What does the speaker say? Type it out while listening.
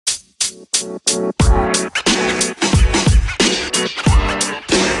I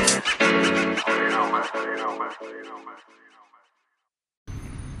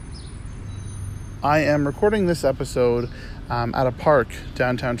am recording this episode at a park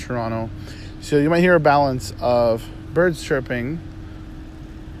downtown Toronto. So you might hear a balance of birds chirping,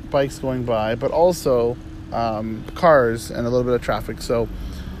 bikes going by, but also cars and a little bit of traffic. So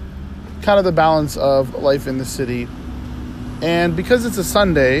kind of the balance of life in the city. And because it's a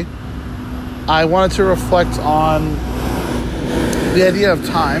Sunday, I wanted to reflect on the idea of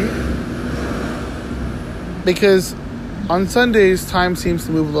time. Because on Sundays, time seems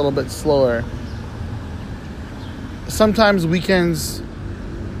to move a little bit slower. Sometimes weekends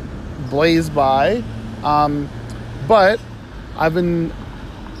blaze by, but I've been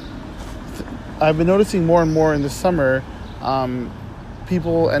noticing more and more in the summer,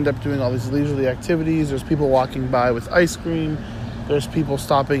 people end up doing all these leisurely activities. There's people walking by with ice cream. There's people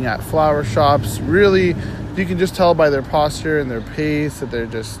stopping at flower shops. Really, you can just tell by their posture and their pace that they're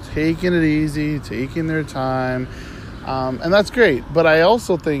just taking it easy, taking their time, and that's great. But I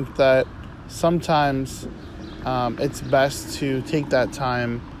also think that sometimes it's best to take that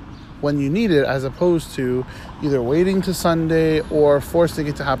time when you need it, as opposed to either waiting to Sunday or forcing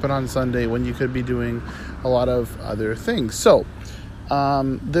it to happen on Sunday when you could be doing a lot of other things. So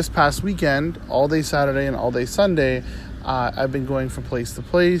this past weekend, all day Saturday and all day Sunday, I've been going from place to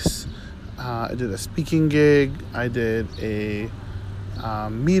place. I did a speaking gig. I did a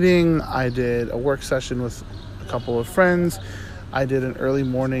meeting. I did a work session with a couple of friends. I did an early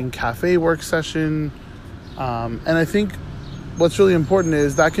morning cafe work session. And I think what's really important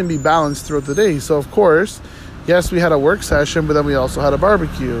is that can be balanced throughout the day. So, of course, yes, we had a work session, but then we also had a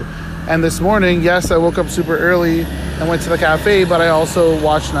barbecue. And this morning, yes, I woke up super early and went to the cafe, but I also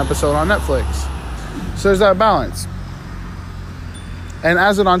watched an episode on Netflix. So there's that balance. And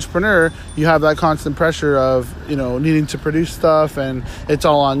as an entrepreneur, you have that constant pressure of, needing to produce stuff, and it's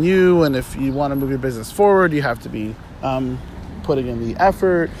all on you. And if you want to move your business forward, you have to be putting in the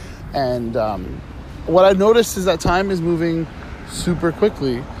effort. And what I've noticed is that time is moving super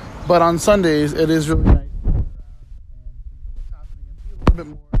quickly, but on Sundays it is really nice to what's happening and be a little bit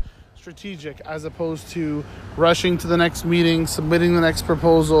more strategic, as opposed to rushing to the next meeting, submitting the next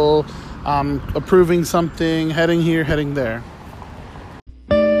proposal, approving something, heading here, heading there.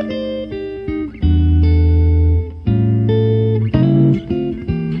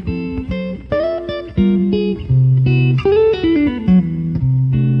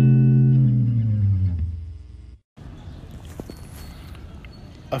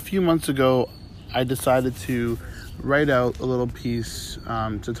 A few months ago, I decided to write out a little piece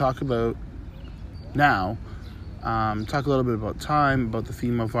to talk about now. Talk a little bit about time, about the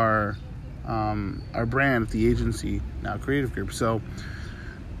theme of our brand, the agency, Now Creative Group. So,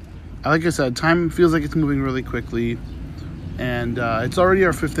 like I said, time feels like it's moving really quickly, and it's already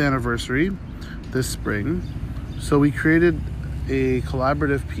our 5th anniversary this spring. So we created a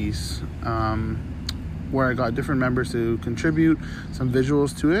collaborative piece where I got different members to contribute some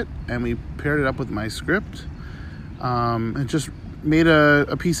visuals to it, and we paired it up with my script. It just made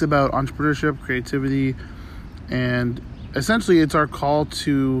a piece about entrepreneurship, creativity, and essentially it's our call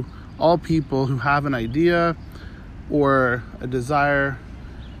to all people who have an idea or a desire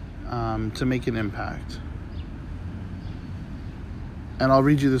to make an impact. And I'll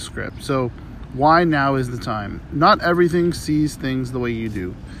read you the script. So, why now is the time? Not everything sees things the way you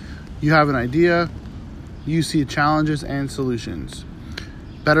do. You have an idea. You see challenges and solutions,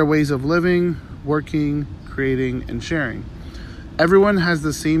 better ways of living, working, creating, and sharing. Everyone has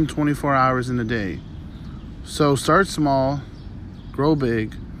the same 24 hours in a day. So start small, grow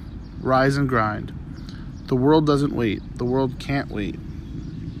big, rise and grind. The world doesn't wait. The world can't wait.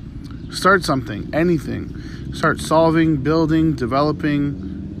 Start something, anything. Start solving, building,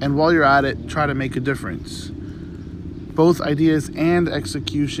 developing, and while you're at it, try to make a difference. Both ideas and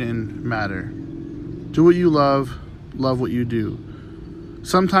execution matter. Do what you love what you do.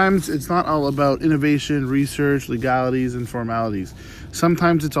 Sometimes it's not all about innovation, research, legalities, and formalities.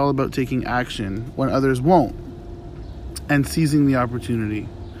 Sometimes it's all about taking action when others won't and seizing the opportunity.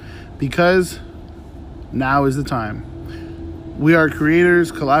 Because now is the time. We are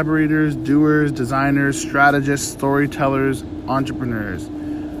creators, collaborators, doers, designers, strategists, storytellers, entrepreneurs.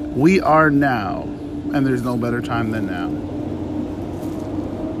 We are now, and there's no better time than now.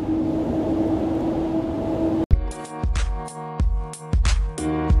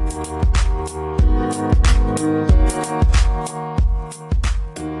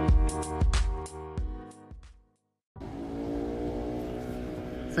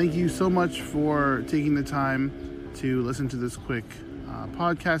 Thank you so much for taking the time to listen to this quick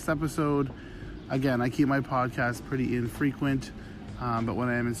podcast episode. Again, I keep my podcast pretty infrequent, but when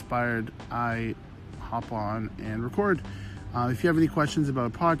I am inspired, I hop on and record. If you have any questions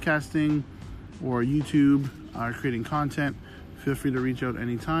about podcasting or YouTube or creating content, feel free to reach out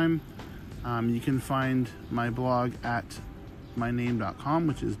anytime. You can find my blog at myname.com,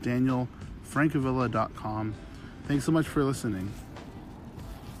 which is danielfrancavilla.com. Thanks so much for listening.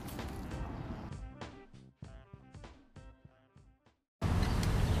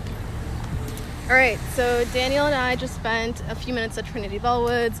 All right, so Daniel and I just spent a few minutes at Trinity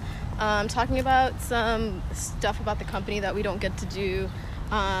Bellwoods talking about some stuff about the company that we don't get to do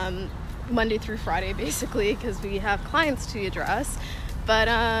Monday through Friday, basically, because we have clients to address. But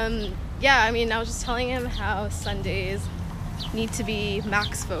yeah, I mean, I was just telling him how Sundays need to be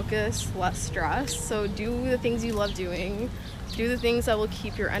max focus, less stress. So do the things you love doing. Do the things that will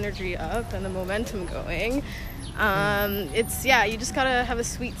keep your energy up and the momentum going. You just gotta have a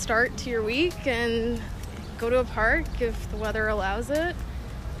sweet start to your week and go to a park if the weather allows it,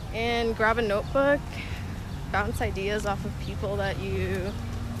 and grab a notebook, bounce ideas off of people that you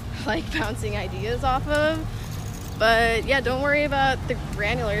like bouncing ideas off of. But yeah, don't worry about the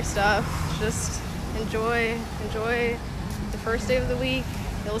granular stuff. Just enjoy the first day of the week.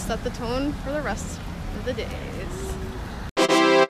 It'll set the tone for the rest of the days.